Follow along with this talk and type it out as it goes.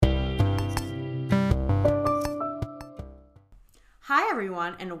Hi,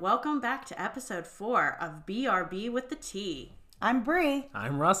 everyone, and welcome back to episode 4 of BRB with the T. I'm Bree.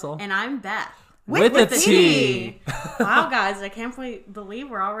 I'm Russell. And I'm Beth. With the T. Wow, guys, I can't believe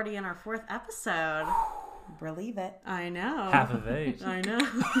we're already in our 4th episode. Believe it. I know. Half of age. I know.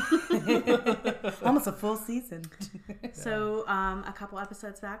 Almost a full season. So, a couple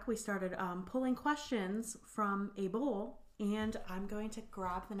episodes back, we started pulling questions from a bowl, and I'm going to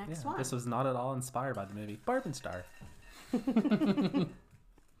grab the next one. This was not at all inspired by the movie Barbenstar.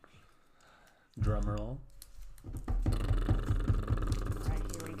 Drum roll. Right,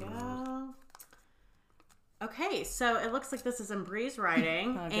 here we go. Okay, so it looks like this is in Bree's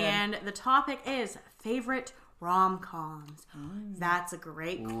writing, and the topic is favorite rom-coms. That's a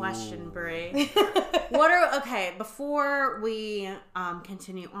great question, Bree. Before we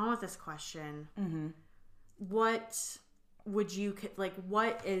continue on with this question, what would you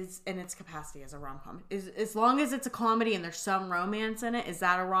what is in its capacity as a rom-com? Is as long as it's a comedy and there's some romance in it, is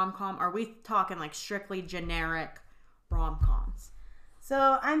that a rom-com? Are we talking like strictly generic rom-coms?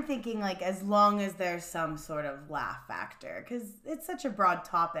 So I'm thinking as long as there's some sort of laugh factor, because it's such a broad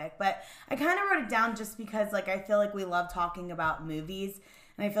topic. But I kind of wrote it down just because I feel like we love talking about movies,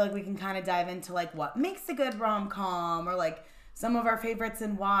 and I feel like we can kind of dive into what makes a good rom-com, or some of our favorites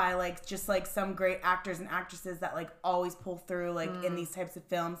and why, just some great actors and actresses that always pull through in these types of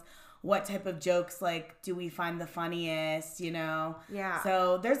films. What type of jokes do we find the funniest, Yeah.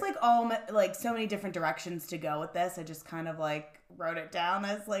 So there's so many different directions to go with this. I just kind of wrote it down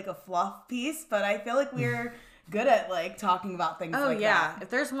as a fluff piece, but I feel like we're good at talking about things that. If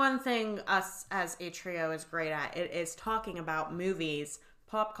there's one thing us as a trio is great at, it is talking about movies,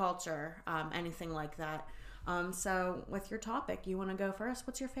 pop culture, anything like that. So with your topic, you want to go first?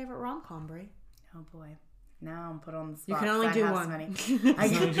 What's your favorite rom-com, Brie? Oh boy. Now I'm put on the spot. You can only do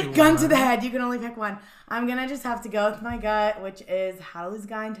one. Gun to the head. You can only pick one. I'm going to just have to go with my gut, which is How to Lose a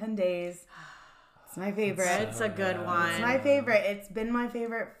Guy in 10 Days. It's my favorite. It's a good one. It's my favorite. It's been my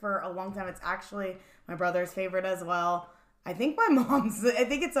favorite for a long time. It's actually my brother's favorite as well. I think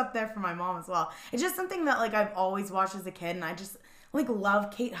it's up there for my mom as well. It's just something that I've always watched as a kid, and I just love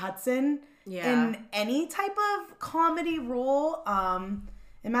Kate Hudson in any type of comedy role.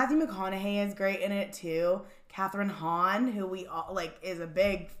 And Matthew McConaughey is great in it too. Catherine Hahn, who we all is a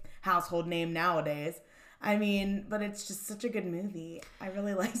big household name nowadays. I mean, but it's just such a good movie. I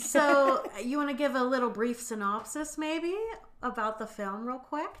really like it. So, you want to give a little brief synopsis maybe about the film real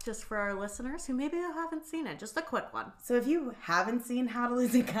quick, just for our listeners who maybe haven't seen it? Just a quick one. So if you haven't seen How to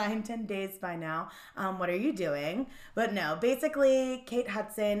Lose a Guy in 10 Days by now, what are you doing? But no, basically, Kate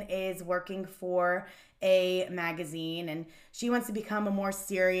Hudson is working for a magazine, and she wants to become a more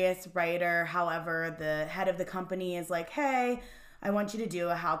serious writer. However, the head of the company is like, hey, I want you to do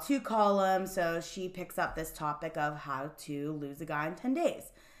a how-to column. So she picks up this topic of how to lose a guy in 10 days.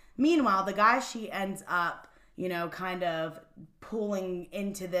 Meanwhile, the guy she ends up, kind of pulling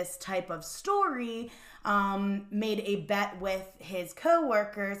into this type of story, made a bet with his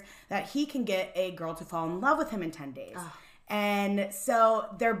coworkers that he can get a girl to fall in love with him in 10 days. Oh. And so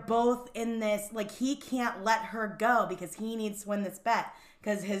they're both in this, he can't let her go because he needs to win this bet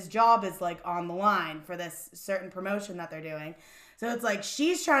because his job is on the line for this certain promotion that they're doing. So it's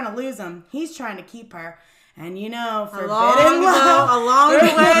she's trying to lose him. He's trying to keep her. And forbidden love. Along the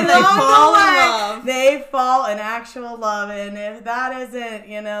way, they fall in love. They fall in actual love. And if that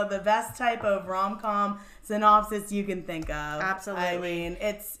isn't, the best type of rom-com synopsis you can think of. Absolutely. I mean,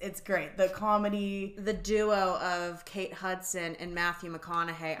 it's great. The comedy. The duo of Kate Hudson and Matthew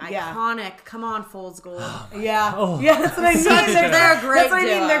McConaughey. Iconic. Come on, Fool's Gold. Yeah. That's what I mean. They're a great That's what duo.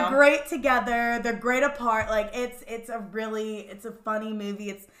 I mean. They're great together. They're great apart. It's a funny movie.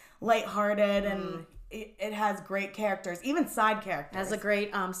 It's lighthearted and it has great characters, even side characters. It has a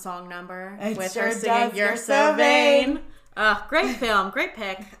great song number it with sure her singing does. You're So Vain. Great film, great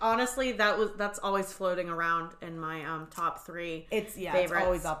pick. Honestly, that's always floating around in my top 3 favorites. It's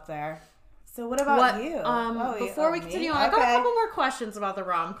always up there. So what about you? Before we continue on, I got a couple more questions about the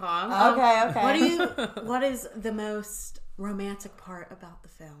rom-com. Okay. What is the most romantic part about the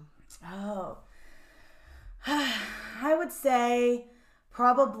film? Oh, I would say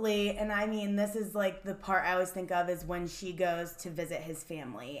probably, and I mean, this is the part I always think of is when she goes to visit his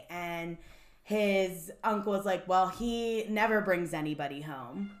family and his uncle is like, well, he never brings anybody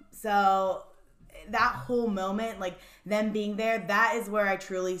home. So that whole moment, them being there, that is where I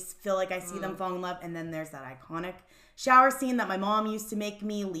truly feel I see them fall in love. And then there's that iconic shower scene that my mom used to make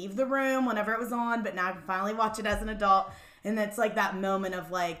me leave the room whenever it was on, but now I can finally watch it as an adult. And it's like that moment of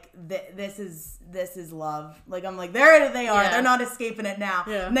like, this is love. Like, I'm like, there they are. Yeah. They're not escaping it now.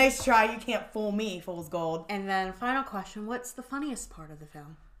 Yeah. Nice try. You can't fool me, fool's gold. And then final question, what's the funniest part of the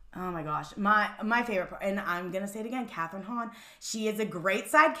film? Oh my gosh, my favorite part, and I'm gonna say it again, Catherine Hahn. She is a great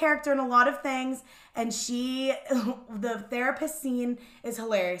side character in a lot of things, and the therapist scene is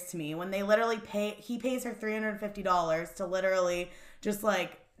hilarious to me when they literally he pays her $350 to literally just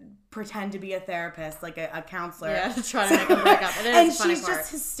like pretend to be a therapist, like a counselor. Yeah, to try to make them break up. It is And a funny she's part.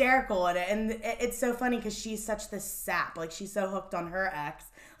 just hysterical in it, and it's so funny because she's such this sap. Like, she's so hooked on her ex.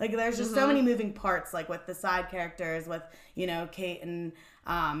 Like, there's just so many moving parts, like with the side characters, with Kate and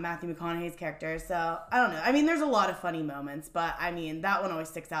Matthew McConaughey's character. So I don't know. I mean, there's a lot of funny moments, but I mean, that one always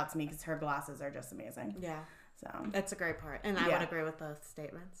sticks out to me because her glasses are just amazing. Yeah. So It's a great part. And I Yeah. would agree with both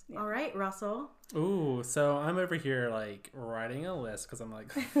statements. All right, Russell. Ooh, so I'm over here like writing a list because I'm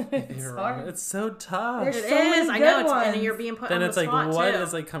like, hard. it's so tough. There's It so is. many I know. good It's, and ones. you're being put Then on it's the like, spot, what too.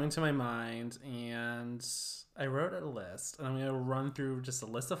 is like coming to my mind? And I wrote a list, and I'm gonna run through just a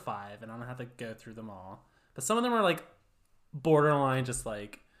list of 5, and I don't have to go through them all. But some of them are like borderline, just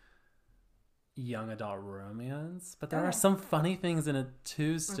like young adult romance. But there are some funny things in it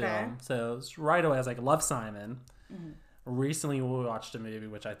too still. Okay. So right away, I was like, love Simon. Recently, we watched a movie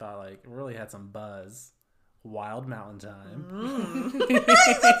which I thought like really had some buzz. Wild Mountain Time. Number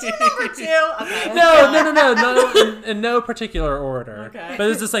 2. Okay. No, in no particular order. Okay. But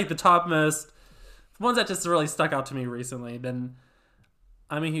it's just like the top most ones that just really stuck out to me recently. Then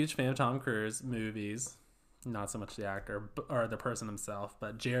I'm a huge fan of Tom Cruise movies. Not so much the actor or the person himself,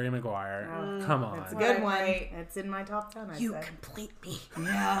 but Jerry Maguire. Come on. It's a good one. Right. It's in my top 10. You say. complete me.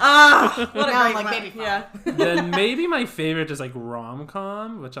 Yeah. What a Now I'm great like, one. baby Yeah. Then maybe my favorite is like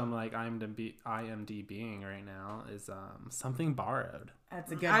rom-com, which I'm like IMDbing right now, is Something Borrowed.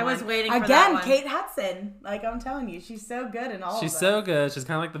 That's a good I one. was waiting for Again, that one. Kate Hudson. Like, I'm telling you, she's so good in all She's of so them. good. She's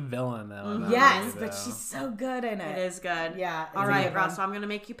kind of like the villain though. in that Yes, movie, but though. she's so good in it. It is good. Yeah. it's All a right, good one. Russ. So I'm going to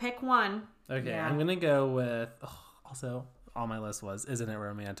make you pick one. Okay, Yeah. I'm gonna go with. Also, on my list was "Isn't It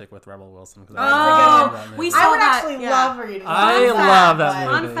Romantic" with Rebel Wilson. Cause Oh, love that movie. we I saw would that, actually yeah. love for you to I Fun fact, love that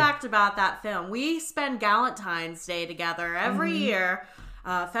but- movie. Fun fact about that film. We spend Galentine's Day together every year,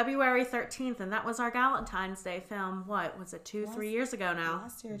 February 13th, and that was our Galentine's Day film. What was it, 3 years ago now?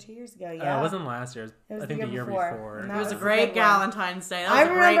 Last year or 2 years ago, yeah. It wasn't last year. It was I think the the year year before. before. And It that was a was a great good one. Galentine's Day. That I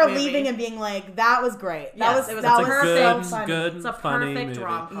was a great remember movie. leaving and being like, that was great. Yes, That was it was that a was perfect- so funny. good, It's a funny perfect movie.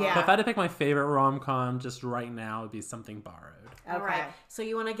 rom-com. Yeah. But if I had to pick my favorite rom-com just right now, it would be Something Borrowed. All Okay. right. So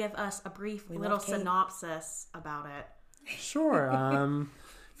you want to give us a brief little love Kate. synopsis about it? Sure.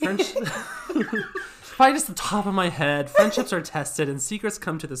 French. Probably just the top of my head. Friendships are tested and secrets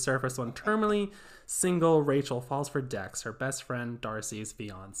come to the surface when terminally single Rachel falls for Dex, her best friend Darcy's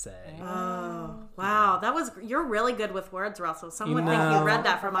fiance. Oh, wow. You're really good with words, Russell. Some would think know. you read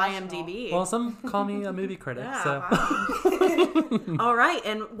that from IMDb. Well, some call me a movie critic, yeah. so Wow. All right.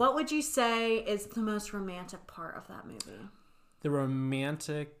 And what would you say is the most romantic part of that movie? the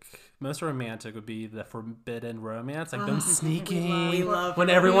most romantic would be the forbidden romance, like them sneaking we love when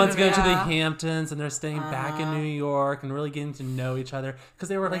forbidden, everyone's going to the yeah. Hamptons and they're staying back in New York and really getting to know each other because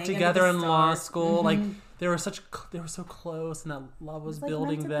they were like Laying together under in the law stars. school. Like they were so close and that love was like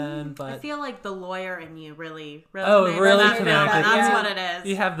building meant to then. I But feel like the lawyer in you really Oh, resonated really with that film, connected. and that's Yeah. what it is.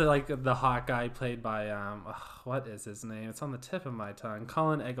 you have the hot guy played by what is his name? It's on the tip of my tongue.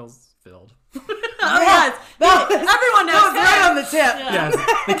 Colin Egglesfield. Oh, yes. Everyone knows Right on the tip. Yes,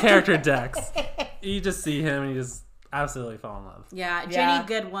 the character Dex. You just see him and you just absolutely fall in love. Yeah, Jenny Yeah.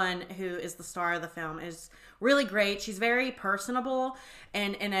 Goodwin, who is the star of the film, is really great. She's very personable,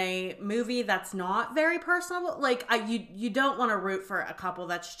 and in a movie that's not very personable, like you don't want to root for a couple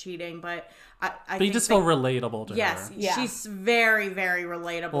that's cheating, but I But you think just that- feel relatable to yes, her. Yeah. she's very very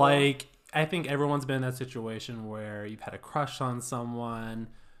relatable. Like, I think everyone's been in that situation where you've had a crush on someone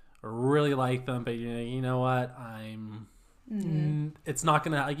or really like them, but you know what? It's not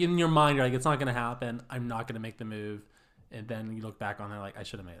going to, like, in your mind, you're like, it's not going to happen. I'm not going to make the move. And then you look back on it like, I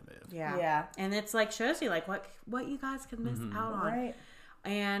should have made a move. yeah, Yeah. and it's like shows you like what you guys can miss out on. Right.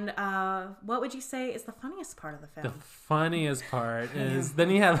 And what would you say is the funniest part of the The film? funniest part is then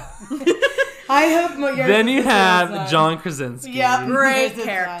you have I hope yours then is you the have same side. John Krasinski. Yeah, Great yours is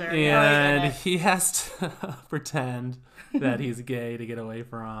character. fun. And Right. he has to pretend that he's gay to get away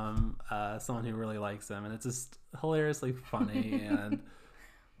from someone who really likes him, and it's just hilariously funny, and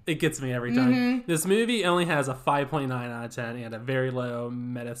it gets me every time. This movie only has a 5.9 out of 10 and a very low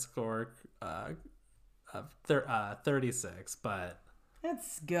Metascore of 36, but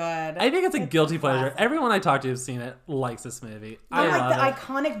It's good. I think it's a guilty pleasure. classic. Everyone I talk to who's seen it likes this movie. I I like love the it.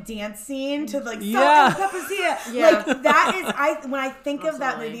 iconic dance scene to like Yeah. Salt and Pepper. Yeah. Like that is when I think of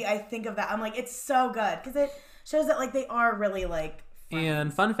that Absolutely. movie, I think of that. I'm like, it's so good because it shows that like they are really like.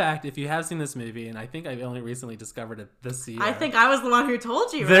 And fun fact, if you have seen this movie, and I think I've only recently discovered it this year. I think I was the one who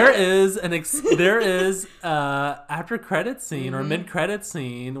told you. there right? is after credit scene or mid credit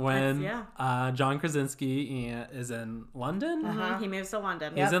scene when Yeah. John Krasinski is in London. He moves to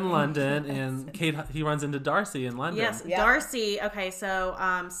London. He's in London, and he runs into Darcy in London. Yes, Yep. Darcy. Okay, so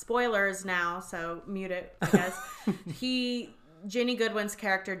spoilers now, so mute it, I guess. Ginny Goodwin's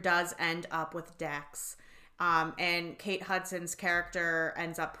character does end up with Dex. And Kate Hudson's character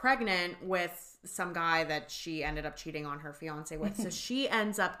ends up pregnant with some guy that she ended up cheating on her fiance with. So she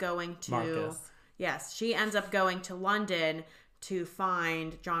ends up going to Marcus. Yes, she ends up going to London to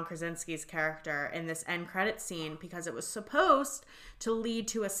find John Krasinski's character in this end credit scene because it was supposed to lead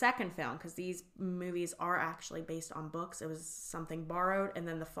to a second film because these movies are actually based on books. It was something borrowed, and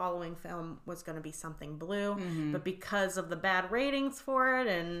then the following film was going to be something blue. But because of the bad ratings for it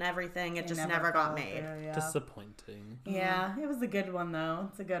and everything, it just never got followed made. through, yeah. Disappointing. Yeah, it was a good one though.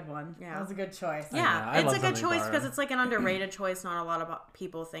 It's a good one. Yeah. That was a good choice. Yeah, I it's love a good something choice borrowed. because it's like an underrated choice. Not a lot of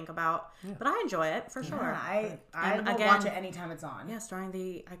people think about, but I enjoy it for sure. Yeah, I And will again- watch it anytime it's on. Yeah, starring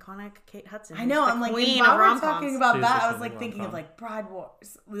the iconic Kate Hudson. I know. who's the I'm like, queen while of we're rom-coms. talking about She's that, the I was like queen of thinking of rom-com. like Bride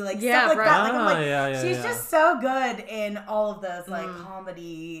Wars, like Yeah, stuff like Bride- that. Like I'm like, yeah, she's yeah. just so good in all of those like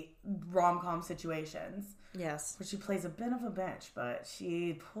comedy rom-com situations. Yes. Where she plays a bit of a bitch, but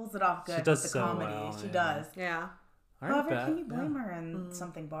she pulls it off good. She does with the so comedy. well, She yeah. does. Yeah. All right, However, Beth. can you blame her in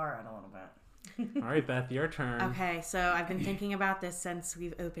something borrowed a little bit? All right, Beth, your turn. Okay, so I've been thinking about this since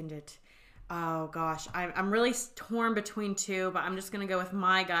we've opened it. Oh gosh, I'm really torn between two, but I'm just gonna go with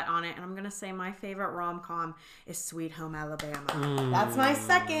my gut on it, and I'm gonna say my favorite rom-com is Sweet Home Alabama. That's my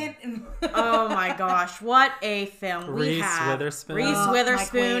second. Oh my gosh, what a film we Reese have! Witherspoon. Reese Oh, my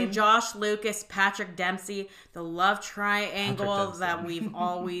Witherspoon, queen. Josh Lucas, Patrick Dempsey, the love triangle Patrick Dempsey. that we've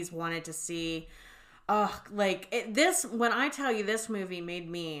always wanted to see. This when I tell you this movie made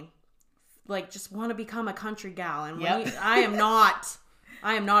me like just want to become a country gal, and when Yep. I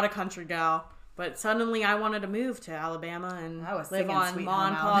am not a country gal. But suddenly I wanted to move to Alabama and I was live singing on Sweet Ma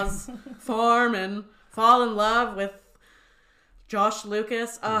and Home Pa's farm and fall in love with Josh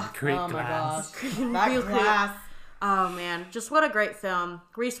Lucas. Great Oh my glass. gosh. That Real glass. Oh man, just what a great film.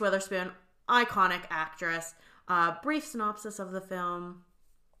 Reese Witherspoon, iconic actress. Brief synopsis of the film.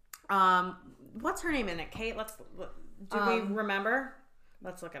 What's her name in it? Kate, do we remember?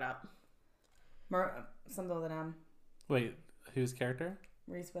 Let's look it up. Something with an M. Wait, whose character?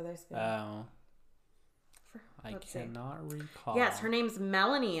 Reese Witherspoon. Oh. I Let's see. cannot recall. Yes, her name's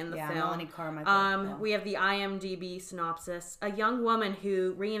Melanie in the film. Melanie Carmichael. We have the IMDb synopsis. A young woman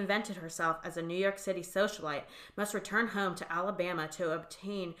who reinvented herself as a New York City socialite must return home to Alabama to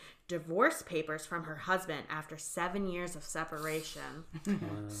obtain divorce papers from her husband after 7 years of separation.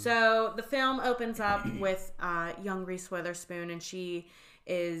 So the film opens up with young Reese Witherspoon, and she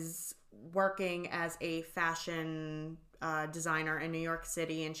is working as a fashion designer in New York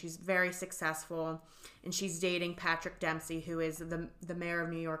City, and she's very successful, and she's dating Patrick Dempsey, who is the mayor of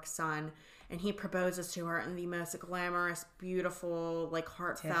New York's son, and he proposes to her in the most glamorous, beautiful, like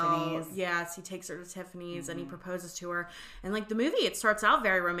heartfelt. Tiffany's. Yes, he takes her to Tiffany's and he proposes to her, and like the movie, it starts out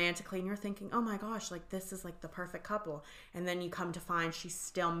very romantically, and you're thinking, oh my gosh, like this is like the perfect couple, and then you come to find she's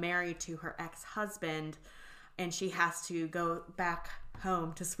still married to her ex-husband, and she has to go back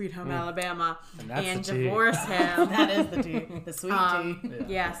home to Sweet Home Alabama that's and the tea. divorce him. That is the tea. The sweet tea.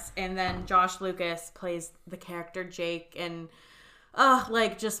 Yes, and then Josh Lucas plays the character Jake, and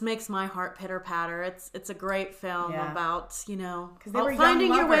just makes my heart pitter patter. It's a great film Yeah. about they were young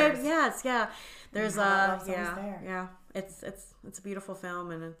finding your way. lovers. Yes, yeah. There's how that love's always yeah, there. yeah. It's a beautiful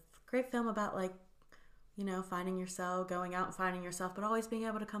film, and it's a great film about finding yourself, going out and finding yourself, but always being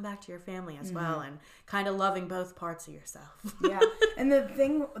able to come back to your family as well, and kind of loving both parts of yourself. Yeah. And the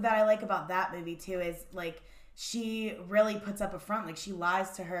thing that I like about that movie too is like she really puts up a front. Like she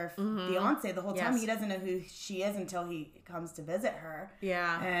lies to her fiance the whole time. Yes. He doesn't know who she is until he comes to visit her.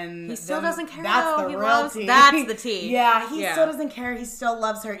 Yeah. And He still then doesn't care, That's though. the He real loves- tea. that's the tea. Yeah, he Yeah. still doesn't care. He still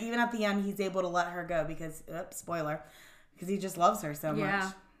loves her. Even at the end, he's able to let her go because, spoiler, because he just loves her so Yeah,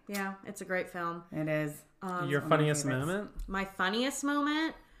 much. yeah. It's a great film. It is. Your my funniest favorites. moment? My funniest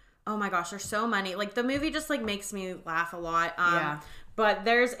moment, oh my gosh, there's so many. Like the movie just like makes me laugh a lot. Yeah. But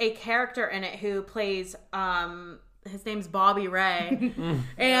there's a character in it who plays his name's Bobby Ray.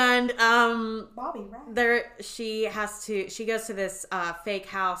 And Bobby, right? she goes to this fake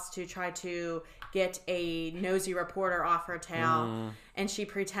house to try to get a nosy reporter off her tail. and she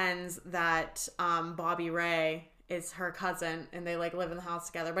pretends that Bobby Ray is her cousin, and they like live in the house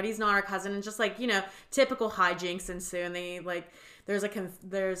together, but he's not her cousin, and just like, you know, typical hijinks ensue, and they like they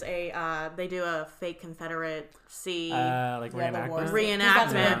do a fake Confederacy like Yeah, the wars. reenactment.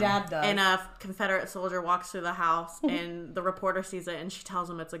 That's what reenactment, her dad does. and a Confederate soldier walks through the house, and the reporter sees it, and she tells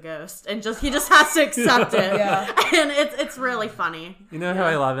him it's a ghost, and he just has to accept it. Yeah. And it's really funny. You know who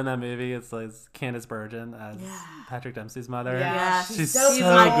I love in that movie? It's like Candace Bergen as Patrick Dempsey's mother. Yeah, she's so so She's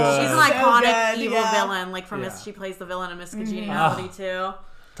good. good. She's an iconic good, evil yeah. villain, like from Yeah. she plays the villain in Miss Congeniality too.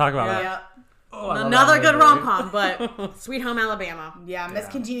 Talk about it. Yeah. Oh, I love Another that good movie. rom-com, but Sweet Home Alabama. Yeah, Miss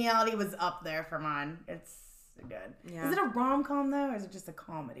Yeah. Congeniality was up there for mine. It's good. Yeah. Is it a rom-com though, or is it just a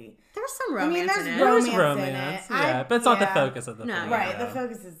comedy? There's some I mean, romance there's in it. There's romance in romance, it. yeah, but it's not the yeah. focus of the No, film. yeah. Right, yeah. the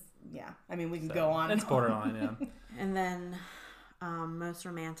focus is, yeah. I mean, we can go on. It's borderline, yeah. And then most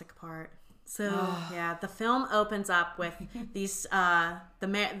romantic part. So yeah, the film opens up with these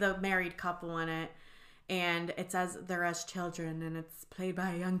the married couple in it, and it says they're as children, and it's played by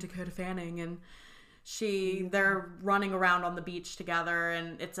a young Dakota Fanning, and they're running around on the beach together,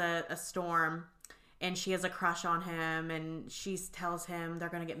 and it's a storm, and she has a crush on him, and she tells him they're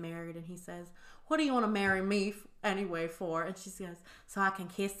gonna get married, and he says, "What do you want to marry me anyway for?" And she says, "So I can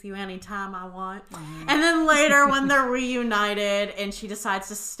kiss you anytime I want." And then later when they're reunited and she decides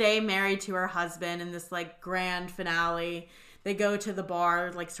to stay married to her husband in this like grand finale, they go to the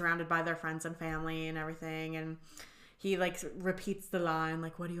bar like surrounded by their friends and family and everything, and he like repeats the line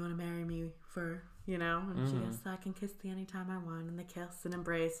like, "What do you want to marry me for?" You know, and she goes, "So I can kiss you anytime I want." And they kiss and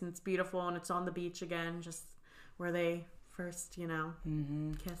embrace, and it's beautiful, and it's on the beach again, just where they first, you know,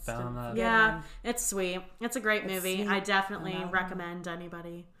 kissed. Fell in And- love. yeah, it's sweet. It's a great movie. sweet. I definitely Phenomenal. recommend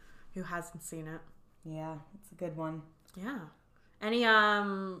anybody who hasn't seen it. Yeah, it's a good one. Yeah. Any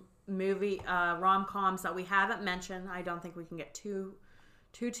movie rom-coms that we haven't mentioned? I don't think we can get too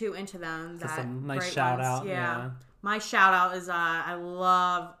into them. Just That a nice great shout ones. out, Yeah. yeah. My shout out is I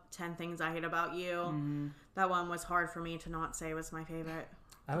love 10 Things I Hate About You. That one was hard for me to not say was my favorite.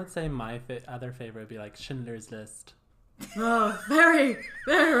 I would say my other favorite would be like Schindler's List. Oh, very,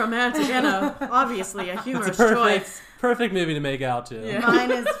 very romantic and obviously a humorous choice. Perfect movie to make out to. Yeah. Mine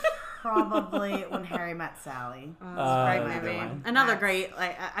is probably When Harry Met Sally. Great another movie. one. Another great.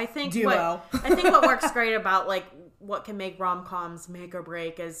 Like I think Duo. what works great about like what can make rom-coms make or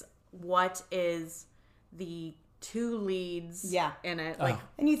break is what is the two leads Yeah. in it. Like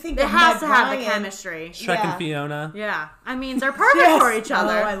And you think it of has Meg to have the Ryan. chemistry. Shrek Yeah. and Fiona. Yeah, I mean they're perfect Yes. for each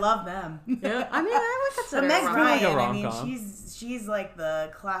other. Oh, I love them. Yeah, I mean I would But consider Meg it rom-com. like a Ryan, I mean, rom-com. she's like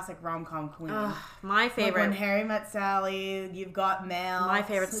the classic rom-com queen. My Like favorite. When Harry Met Sally, You've Got Mail. My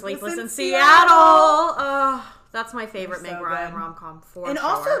favorite, Sleepless in Seattle. Seattle. That's my favorite They're Meg so Ryan good. rom-com for And sure.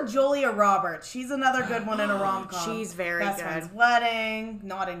 also Julia Roberts. She's another good one in a rom-com. She's very Best good. Friend's Wedding,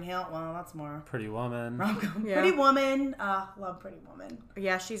 Notting Hill. Well, that's more Pretty Woman. rom-com. Yeah. Pretty Woman. Love Pretty Woman.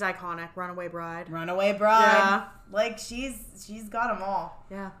 Yeah, she's iconic. Runaway Bride. Runaway Bride. Yeah. Like she's got them all.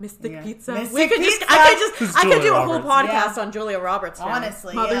 Yeah, Mystic Yeah. Pizza. Mystic we could Pizza. I could do Julia a whole Roberts. podcast Yeah. on Julia Roberts. now.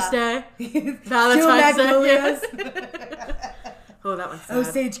 Honestly, Mother's yeah. Day, Valentine's Two Magnolias. Day. Oh, that one's sad.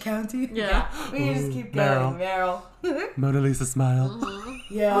 Osage County. Yeah. We can just keep Meryl. going. Meryl. Mona Lisa Smile.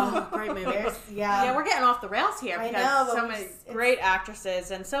 Yeah. Great movie. Yeah. We're getting off the rails here I because know, but so we many just- great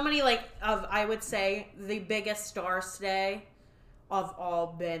actresses and so many I would say the biggest stars today have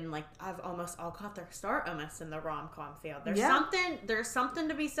all been have almost all caught their start almost in the rom-com field. There's something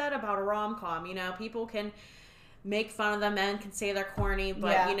to be said about a rom-com. You know, people can make fun of them and can say they're corny,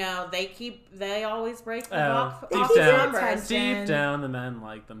 but Yeah. you know, they always break the Oh, off deep the down, numbers. attention. deep down, the men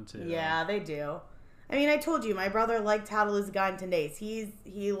like them too. Yeah, they do. I mean, I told you, my brother liked How to Lose a Guy in 10 Days.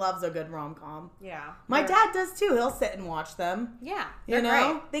 He loves a good rom-com. Yeah. My They're- dad does too. He'll sit and watch them. Yeah. You They're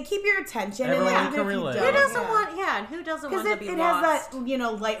know, great. they keep your attention, Everyone and can even if you relate. don't, Who doesn't yeah. want and who doesn't want Because to it be has lost?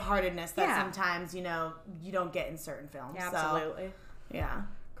 that lightheartedness that Yeah. sometimes you don't get in certain films. Absolutely. So, yeah.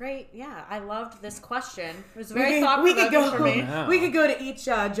 Great. Yeah. I loved this question. It was We very could thought-provoking go. for me. Yeah. We could go to each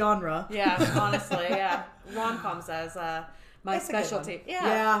genre. Yeah, honestly, yeah. Rom-coms as my It's a good specialty. one. Yeah.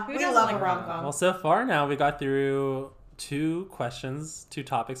 Yeah, Who we doesn't love like a rom-com? Well, so far now we got through 2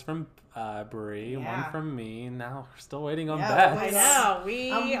 topics from Brie, Yeah. one from me. Now we're still waiting on Yeah, Beth. I know. We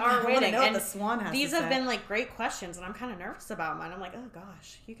I are wanna waiting. know what And the Swan has these to have say. been great questions, and I'm kind of nervous about mine. I'm like, oh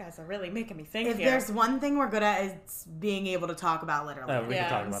gosh, you guys are really making me think If here. there's one thing we're good at, it's being able to talk about literally. Oh, we Yeah.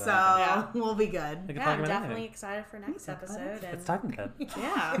 can talk about So it. Yeah. we'll be good. We can Yeah, talk I'm about definitely anything. excited for next episode. It's And talking good.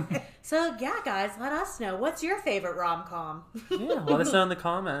 yeah. So yeah, guys, let us know. What's your favorite rom-com? Yeah, let us know in the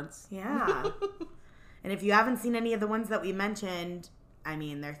comments. Yeah. And if you haven't seen any of the ones that we mentioned, I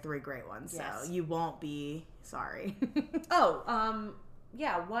mean, they're 3 great ones. Yes. So you won't be sorry. Oh,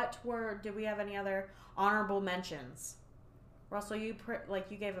 did we have any other honorable mentions? Russell, you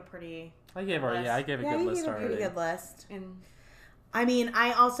gave a pretty. I gave a Yeah, good you list gave a pretty already. good list. And I mean,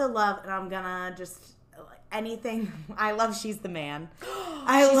 I also love, and I'm gonna just anything. I love She's the Man.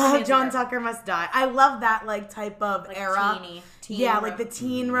 I She's the love Man's John a girl. Tucker Must Die. I love that type of like era. teen Yeah, like the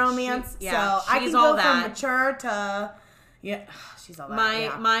teen romance. yeah, so I She's can All go from That. mature to She's All That.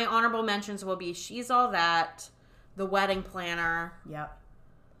 My honorable mentions will be She's All That, The Wedding Planner. Yep.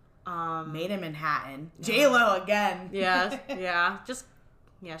 Um, Made in Manhattan. J-Lo again. yeah.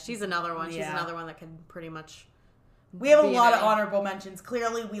 She's another one. She's Yeah. another one that could pretty much. We have a be lot of any- honorable mentions.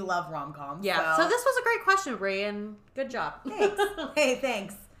 Clearly, we love rom-coms. Yeah. So this was a great question, Brie, and good job. Thanks. Hey,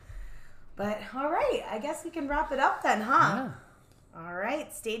 thanks. But all right, I guess we can wrap it up then, huh? Yeah. All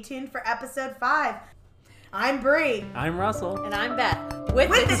right, stay tuned for episode 5. I'm Brie. I'm Russell. And I'm Beth with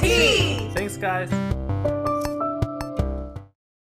With the tea. Thanks, guys.